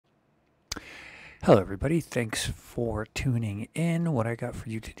Hello, everybody. Thanks for tuning in. What I got for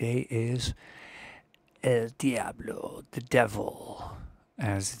you today is El Diablo, the devil,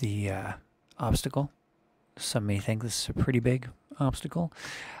 as the obstacle. Some may think this is a pretty big obstacle.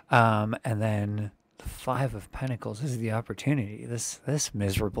 And then the Five of Pentacles is the opportunity. This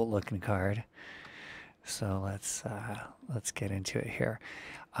miserable looking card. So let's get into it here.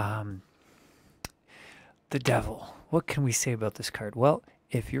 Um, the devil. What can we say about this card? Well,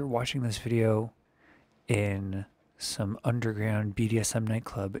 if you're watching this video in some underground BDSM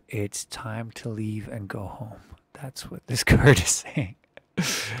nightclub, it's time to leave and go home. That's what this card is saying.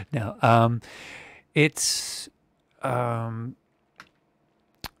 Now, it's I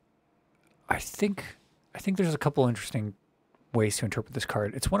think there's a couple interesting ways to interpret this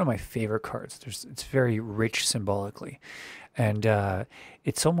card. It's one of my favorite cards. It's very rich symbolically, and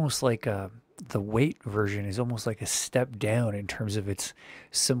it's almost like the Waite version is almost like a step down in terms of its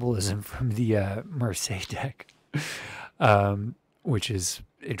symbolism from the Marseille deck, which is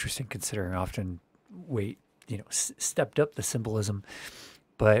interesting considering often Waite, stepped up the symbolism.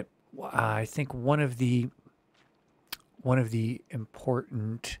 But I think one of the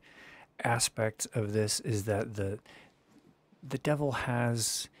important aspects of this is that the devil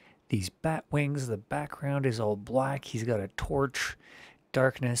has these bat wings. The background is all black. He's got a torch,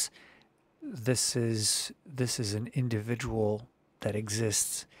 darkness. This is an individual that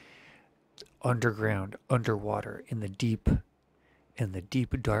exists underground, underwater, in the deep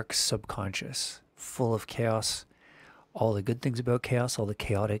dark subconscious, full of chaos, all the good things about chaos, all the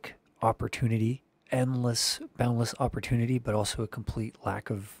chaotic opportunity, endless, boundless opportunity, but also a complete lack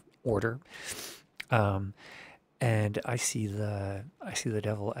of order. And I see the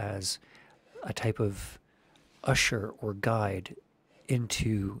devil as a type of usher or guide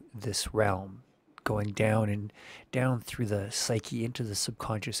into this realm, going down through the psyche, into the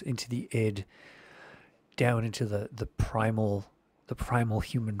subconscious, into the id, down into the primal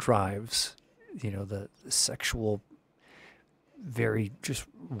human drives, the sexual, very just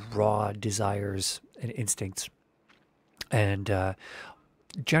raw desires and instincts. And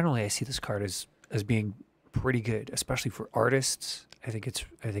generally I see this card as being pretty good, especially for artists. I think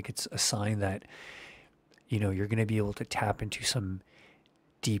it's a sign that you're going to be able to tap into some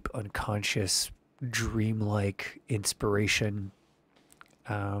deep unconscious dreamlike inspiration.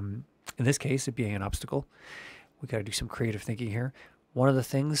 In this case, it being an obstacle, we got to do some creative thinking here. One of the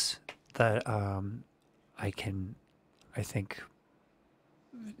things that I think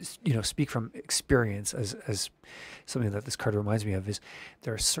speak from experience as something that this card reminds me of is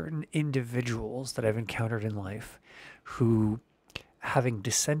there are certain individuals that I've encountered in life who, having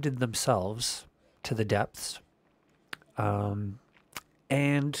descended themselves to the depths,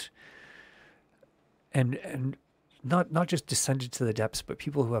 and not just descended to the depths, but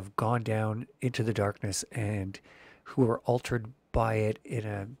people who have gone down into the darkness and who are altered by it in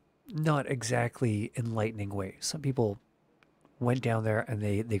a not exactly enlightening way. Some people went down there and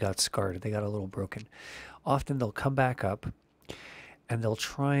they got scarred, they got a little broken. Often they'll come back up and they'll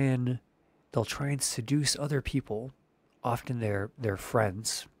try and seduce other people, often their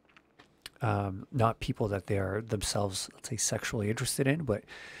friends, not people that they are themselves, let's say, sexually interested in, but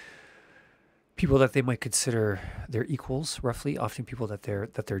people that they might consider their equals, roughly. Often people that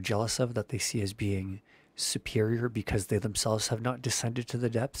they're jealous of, that they see as being superior because they themselves have not descended to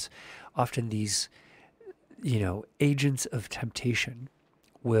the depths. Often these, agents of temptation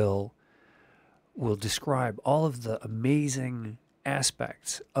will describe all of the amazing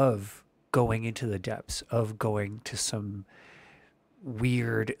aspects of going into the depths, of going to some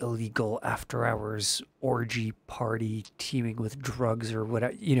weird, illegal after hours orgy party teeming with drugs or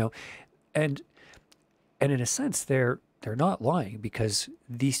whatever, and in a sense they're not lying, because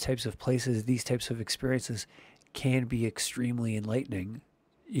these types of places, these types of experiences can be extremely enlightening,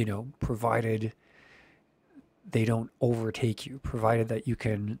 provided they don't overtake you, provided that you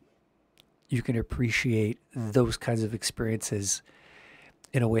can appreciate those kinds of experiences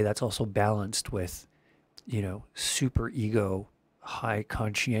in a way that's also balanced with, super ego, high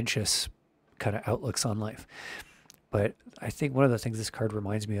conscientious kind of outlooks on life. But I think one of the things this card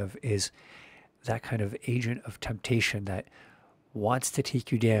reminds me of is that kind of agent of temptation that wants to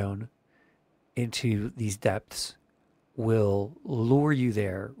take you down into these depths, will lure you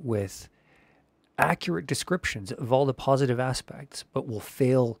there with accurate descriptions of all the positive aspects, but will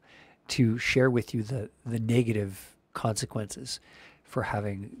fail to share with you the negative consequences for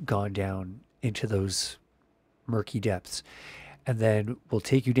having gone down into those murky depths. And then will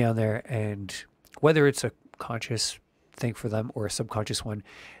take you down there, and whether it's a conscious thing for them or a subconscious one,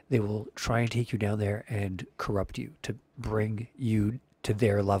 they will try and take you down there and corrupt you to bring you to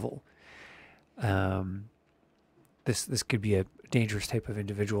their level. This could be a dangerous type of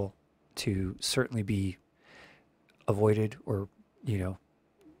individual to certainly be avoided, or you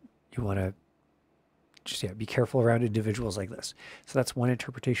want to just be careful around individuals like this. So that's one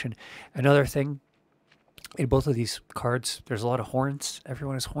interpretation. Another thing, in both of these cards, there's a lot of horns.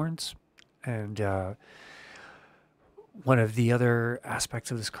 Everyone has horns, and one of the other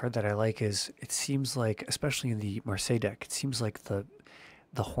aspects of this card that I like is it seems like, especially in the Marseille deck, it seems like the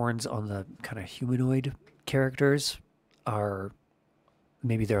horns on the kind of humanoid characters are,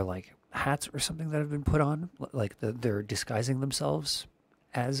 maybe they're like hats or something that have been put on, like they're disguising themselves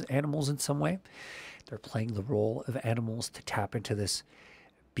as animals in some way. They're playing the role of animals to tap into this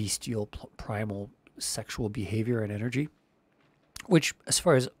bestial, primal, sexual behavior and energy, which, as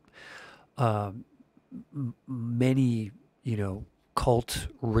far as many, cult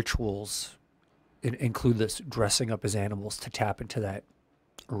rituals include this dressing up as animals to tap into that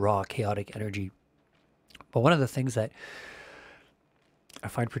raw, chaotic energy. But one of the things that I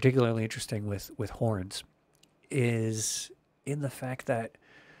find particularly interesting with horns is in the fact that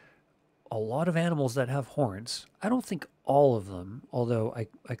a lot of animals that have horns, I don't think all of them, although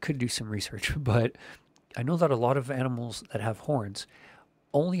I could do some research, but I know that a lot of animals that have horns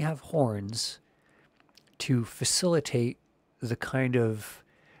only have horns to facilitate the kind of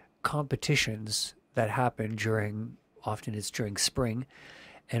competitions that happen during, often it's during spring,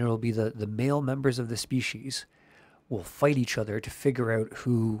 and it'll be the male members of the species will fight each other to figure out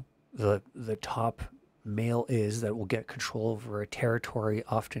who the top male is that will get control over a territory.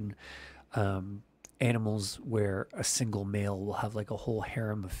 Often animals where a single male will have like a whole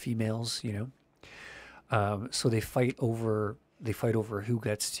harem of females, so they fight over who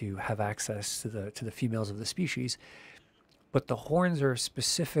gets to have access to the females of the species. But the horns are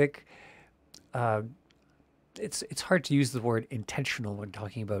specific. It's hard to use the word intentional when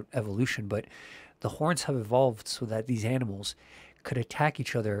talking about evolution, but the horns have evolved so that these animals could attack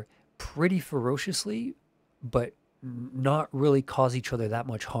each other pretty ferociously, but not really cause each other that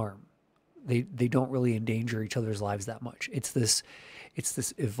much harm. They don't really endanger each other's lives that much. It's this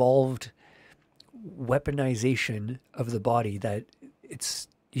evolved weaponization of the body that it's,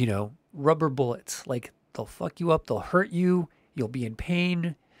 rubber bullets. Like, they'll fuck you up, they'll hurt you, you'll be in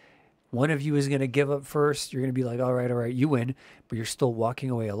pain. One of you is going to give up first. You're going to be like, all right, you win, but you're still walking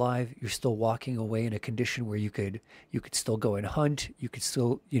away alive. You're still walking away in a condition where you could still go and hunt. You could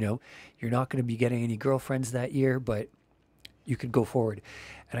still, you're not going to be getting any girlfriends that year, but you could go forward.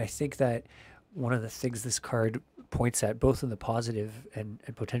 And I think that one of the things this card points at, both in the positive and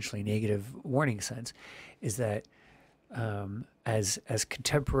potentially negative warning sense, is that as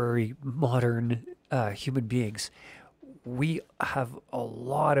contemporary modern human beings, we have a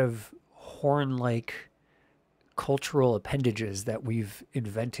lot of horn-like cultural appendages that we've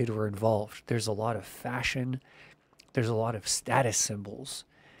invented or involved. There's a lot of fashion. There's a lot of status symbols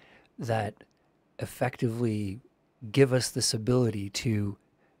that effectively give us this ability to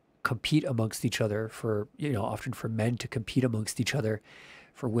compete amongst each other, for, often for men to compete amongst each other,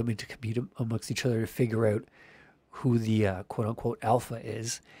 for women to compete amongst each other to figure out who the quote-unquote alpha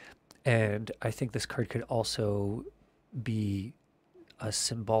is. And I think this card could also be a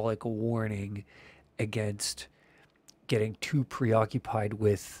symbolic warning against getting too preoccupied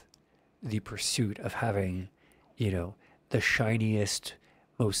with the pursuit of having, the shiniest,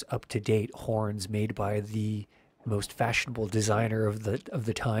 most up-to-date horns made by the most fashionable designer of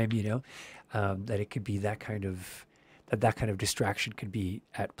the time, that it could be that kind of distraction could be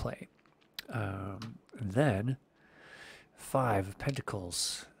at play. And then Five of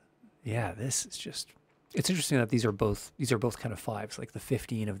Pentacles. Yeah, this is just, it's interesting that these are both kind of fives, like the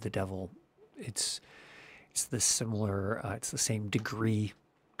 15 of the devil. It's this similar, it's the same degree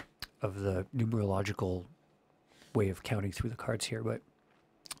of the numerological way of counting through the cards here. But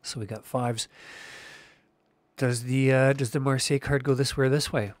so we got fives. Does the Marseille card go this way or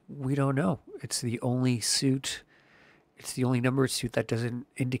this way? We don't know. It's the only suit. It's the only numbered suit that doesn't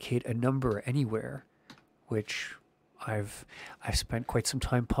indicate a number anywhere, which I've spent quite some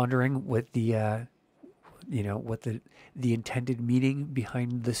time pondering what the what the intended meaning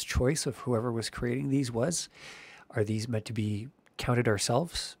behind this choice of whoever was creating these was. Are these meant to be counted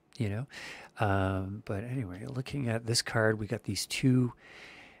ourselves? But anyway, looking at this card, we got these two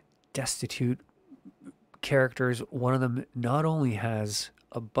destitute characters. One of them not only has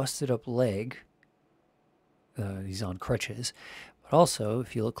a busted up leg, he's on crutches, but also,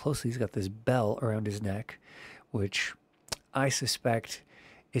 if you look closely, he's got this bell around his neck, which I suspect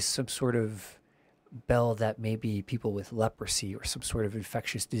is some sort of bell that maybe people with leprosy or some sort of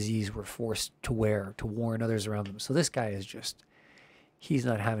infectious disease were forced to wear to warn others around them. So this guy is just, he's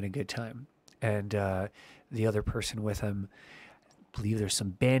not having a good time. and the other person with him, I believe there's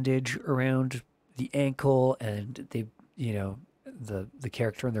some bandage around the ankle, and they, you know, the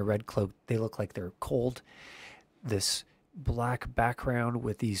character in the red cloak, they look like they're cold. This black background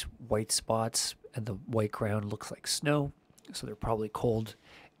with these white spots, and the white ground looks like snow, so they're probably cold,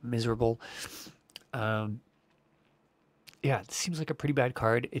 miserable. Um, yeah, it seems like a pretty bad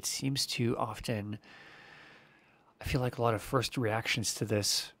card. It seems to often, I feel like a lot of first reactions to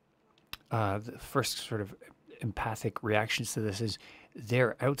this, the first sort of empathic reactions to this is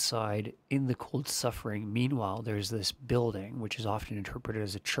they're outside in the cold suffering. Meanwhile, there's this building, which is often interpreted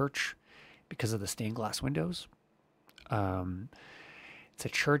as a church because of the stained glass windows. Um, it's a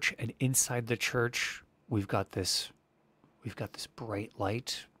church, and inside the church, we've got this bright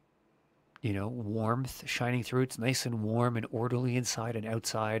light, you know, warmth shining through. It's nice and warm and orderly inside, and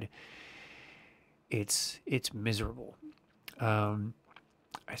outside it's miserable. Um,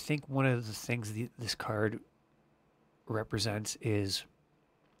 I think one of the things this card represents is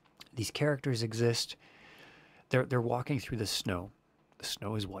these characters exist. They're walking through the snow. The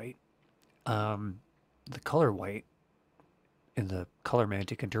snow is white. Um, the color white in the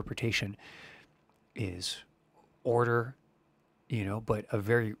colormantic interpretation is order, you know, but a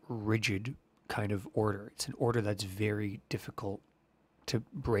very rigid kind of order. It's an order that's very difficult to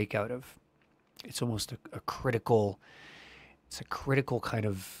break out of. It's almost a critical, it's a critical kind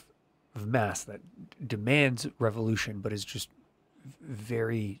of mass that demands revolution, but is just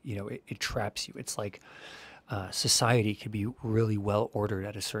very, you know, it traps you. It's like society can be really well ordered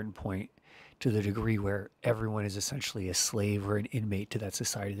at a certain point, to the degree where everyone is essentially a slave or an inmate to that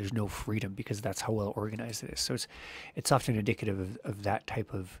society. There's no freedom because that's how well organized it is. So it's often indicative of that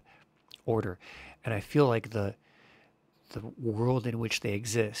type of order. And I feel like the world in which they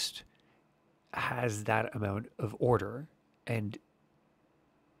exist has that amount of order, and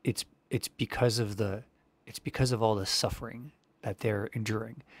it's because of all the suffering that they're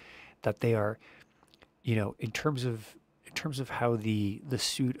enduring, that they are, you know, in terms of how the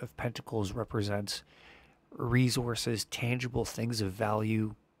suit of pentacles represents resources, tangible things of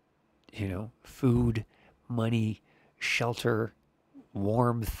value, you know, food, money, shelter,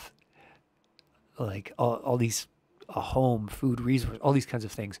 warmth, like all these, a home, food, resource, all these kinds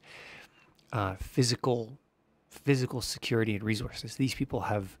of things, physical security and resources. These people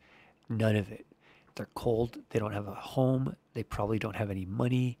have none of it. They're cold. They don't have a home. They probably don't have any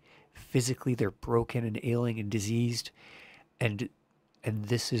money. Physically, they're broken and ailing and diseased, and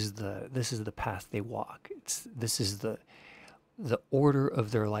this is the path they walk. This is the order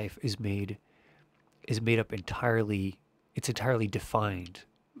of their life is made up entirely. It's entirely defined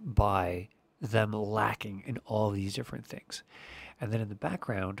by them lacking in all of these different things. And then in the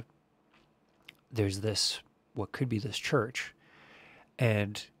background, there's this, what could be this church,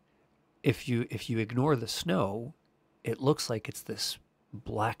 and if you ignore the snow, it looks like it's this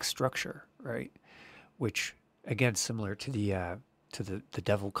black structure, right? Which, again, similar to the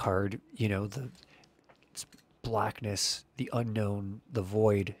devil card, you know, it's blackness, the unknown, the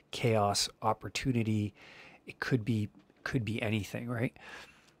void, chaos, opportunity. It could be anything, right?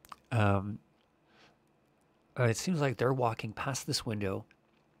 It seems like they're walking past this window.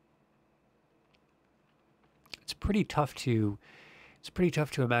 It's pretty tough to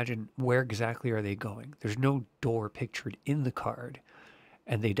imagine where exactly are they going. There's no door pictured in the card,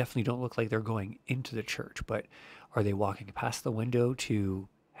 and they definitely don't look like they're going into the church. But are they walking past the window to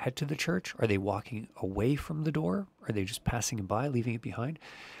head to the church? Are they walking away from the door? Are they just passing by, leaving it behind?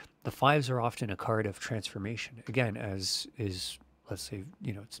 The fives are often a card of transformation. Again, as is, let's say,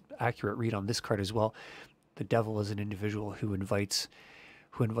 you know, it's accurate read on this card as well. The devil is an individual who invites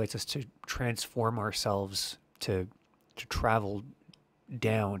us to transform ourselves, to travel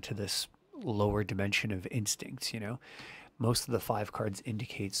down to this lower dimension of instincts, you know. Most of the five cards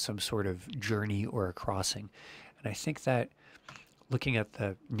indicate some sort of journey or a crossing. And I think that looking at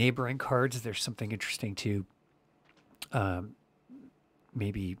the neighboring cards, there's something interesting to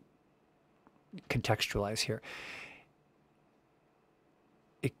maybe contextualize here.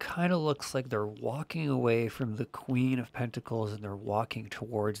 It kind of looks like they're walking away from the Queen of Pentacles and they're walking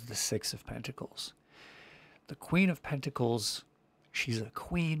towards the Six of Pentacles. The Queen of Pentacles, she's a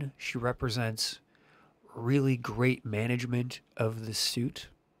queen. She represents really great management of the suit.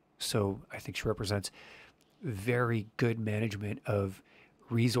 So I think she represents very good management of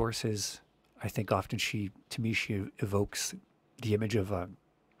resources. I think often she evokes the image of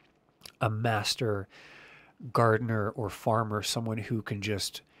a master gardener or farmer, someone who could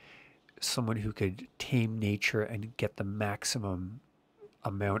tame nature and get the maximum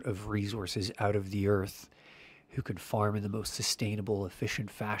amount of resources out of the earth, who can farm in the most sustainable, efficient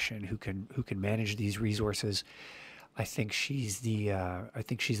fashion, who can manage these resources. I think she's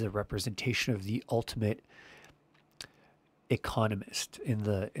the representation of the ultimate economist in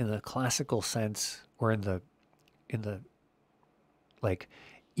the classical sense, or in the like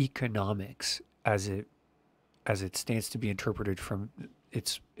economics as it stands to be interpreted from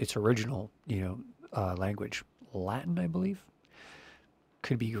its original language, Latin, I believe.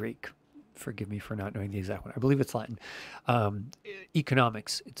 Could be Greek. Forgive me for not knowing the exact one. I believe it's Latin.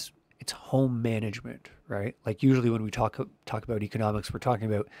 Economics. It's home management, right? Like usually when we talk about economics, we're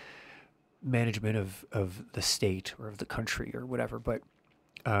talking about management of the state or of the country or whatever.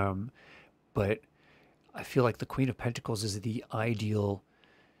 Um, but I feel like the Queen of Pentacles is the ideal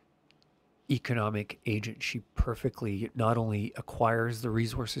economic agent. She perfectly not only acquires the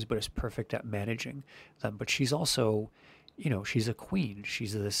resources, but is perfect at managing them. But she's also, she's a queen.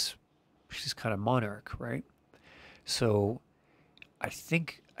 She's kind of monarch, right? So I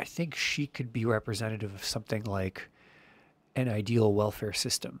think she could be representative of something like an ideal welfare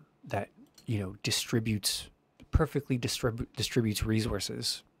system that distributes perfectly distributes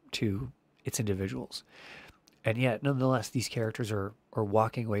resources to its individuals. And yet nonetheless these characters are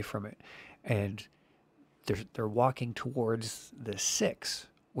walking away from it, and they're walking towards the six,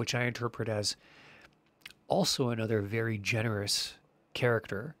 which I interpret as also another very generous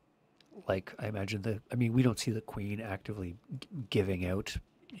character. Like I mean, we don't see the queen actively giving out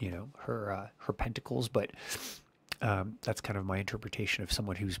her pentacles, but that's kind of my interpretation of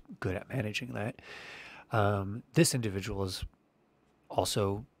someone who's good at managing that. This individual is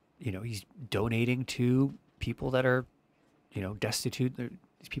also, he's donating to people that are, destitute.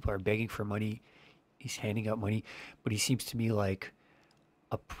 These people are begging for money. He's handing out money, but he seems to me like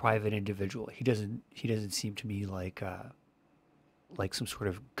a private individual. He doesn't seem to me like some sort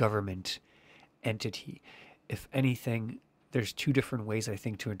of government entity. If anything, there's two different ways I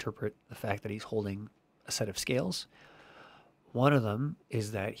think to interpret the fact that he's holding a set of scales. One of them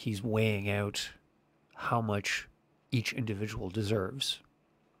is that he's weighing out how much each individual deserves,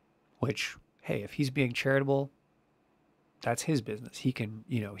 which, hey, if he's being charitable, that's his business. He can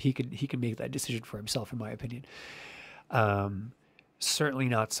make that decision for himself, in my opinion. Certainly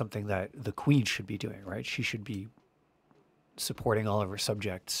not something that the queen should be doing, right? She should be supporting all of her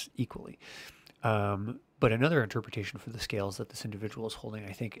subjects equally. But another interpretation for the scales that this individual is holding,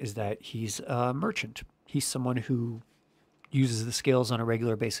 I think, is that he's a merchant. He's someone who uses the scales on a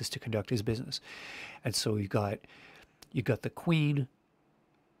regular basis to conduct his business. And so you've got the queen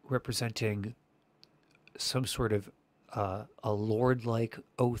representing some sort of a lord-like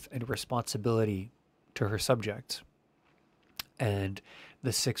oath and responsibility to her subjects, and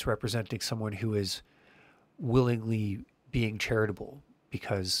the six representing someone who is willingly being charitable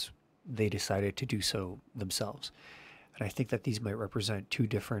because they decided to do so themselves. And I think that these might represent two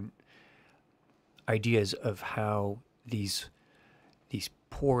different ideas of how these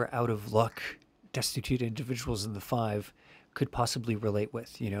poor, out of luck, destitute individuals in the five could possibly relate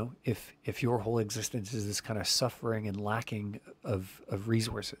with. If your whole existence is this kind of suffering and lacking of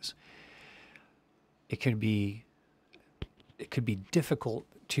resources, it can be difficult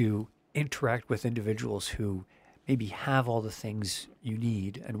to interact with individuals who maybe have all the things you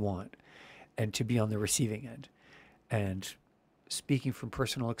need and want, and to be on the receiving end. And speaking from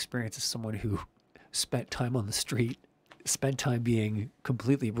personal experience as someone who spent time on the street, spent time being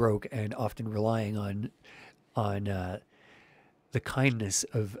completely broke and often relying on the kindness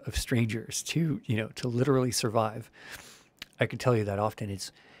of strangers to literally survive, I can tell you that often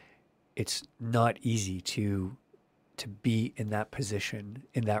it's not easy to be in that position,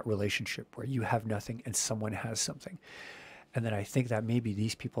 in that relationship where you have nothing and someone has something. And then I think that maybe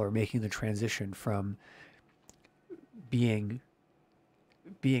these people are making the transition from being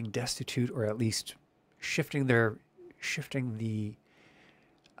destitute, or at least shifting the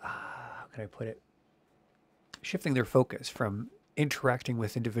how can I put it? Shifting their focus from interacting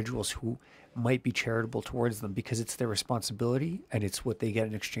with individuals who might be charitable towards them because it's their responsibility and it's what they get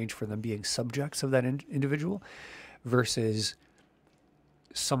in exchange for them being subjects of that individual, versus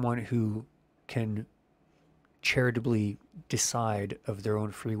someone who can charitably decide of their own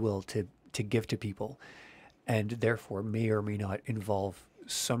free will to give to people, and therefore may or may not involve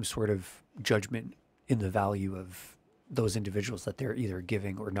some sort of judgment in the value of those individuals that they're either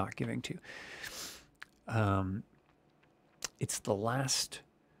giving or not giving to. It's the last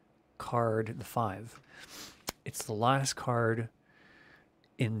card, the five. It's the last card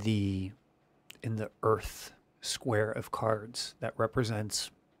in the earth square of cards that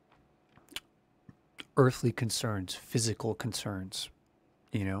represents earthly concerns, physical concerns,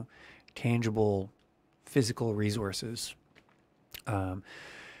 tangible physical resources. And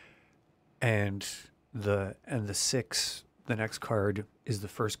the six, the next card, is the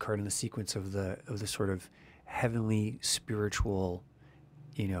first card in the sequence of the sort of heavenly spiritual,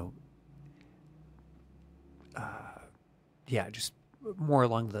 you know, just more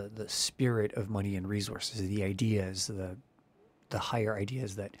along the spirit of money and resources, the ideas, the higher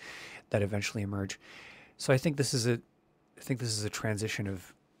ideas that eventually emerge. So I think this is a transition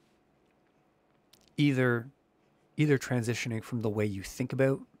of either transitioning from the way you think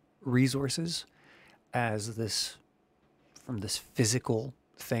about resources as this physical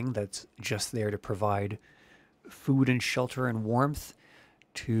thing that's just there to provide food and shelter and warmth,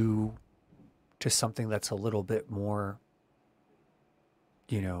 to something that's a little bit more,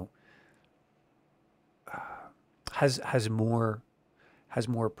 you know, has more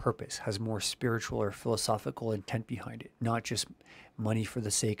purpose, has more spiritual or philosophical intent behind it, not just money for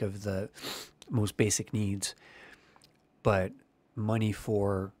the sake of the most basic needs, but money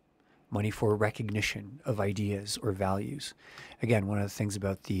for recognition of ideas or values. Again, one of the things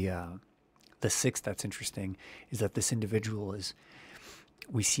about the sixth that's interesting is that this individual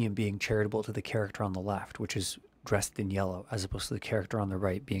we see him being charitable to the character on the left, which is dressed in yellow, as opposed to the character on the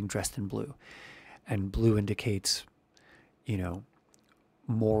right being dressed in blue. And blue indicates, you know,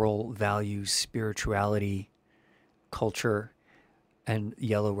 moral values, spirituality, culture, and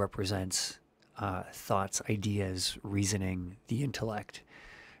yellow represents thoughts, ideas, reasoning, the intellect.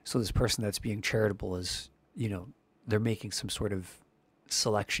 So this person that's being charitable is, you know, they're making some sort of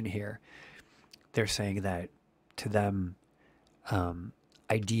selection here. They're saying that to them,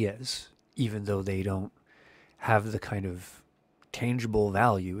 ideas, even though they don't have the kind of tangible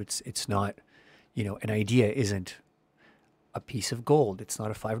value, it's not, you know, an idea isn't a piece of gold. It's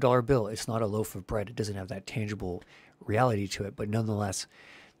not a $5 bill. It's not a loaf of bread. It doesn't have that tangible reality to it. But nonetheless,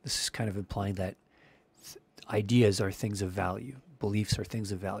 this is kind of implying that ideas are things of value. Beliefs are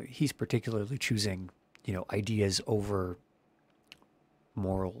things of value. He's particularly choosing, you know, ideas over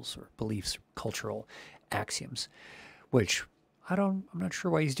morals or beliefs, cultural axioms, which I'm not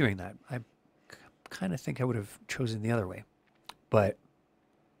sure why he's doing that. I kind of think I would have chosen the other way, but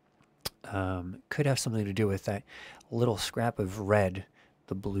could have something to do with that little scrap of red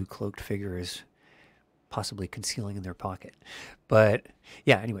the blue cloaked figure is possibly concealing in their pocket. But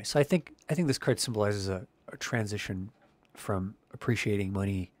yeah, anyway, so I think this card symbolizes a transition from appreciating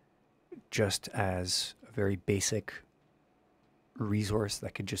money just as a very basic resource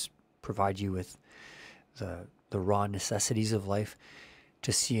that could just provide you with the raw necessities of life,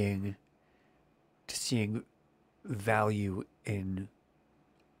 to seeing value in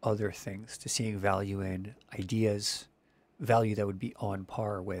other things, to seeing value in ideas, value that would be on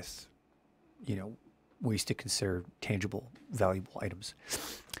par with, you know, we used to consider tangible, valuable items.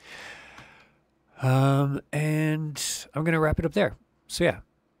 And I'm going to wrap it up there. So yeah,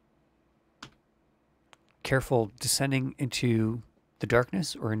 careful descending into the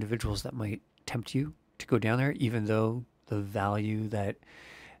darkness or individuals that might tempt you to go down there, even though the value that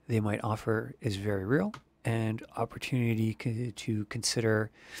they might offer is very real, and opportunity to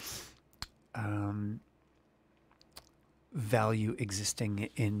consider value existing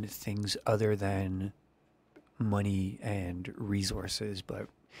in things other than money and resources, but,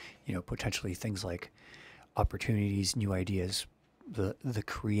 you know, potentially things like opportunities, new ideas, the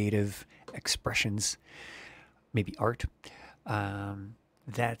creative expressions, maybe art.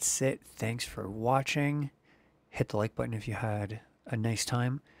 That's it. Thanks for watching. Hit the like button if you had a nice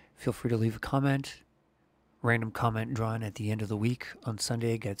time. Feel free to leave a comment. Random comment drawn at the end of the week on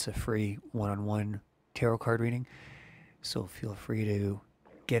Sunday gets a free one-on-one tarot card reading. So feel free to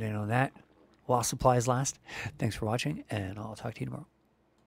get in on that while supplies last. Thanks for watching, and I'll talk to you tomorrow.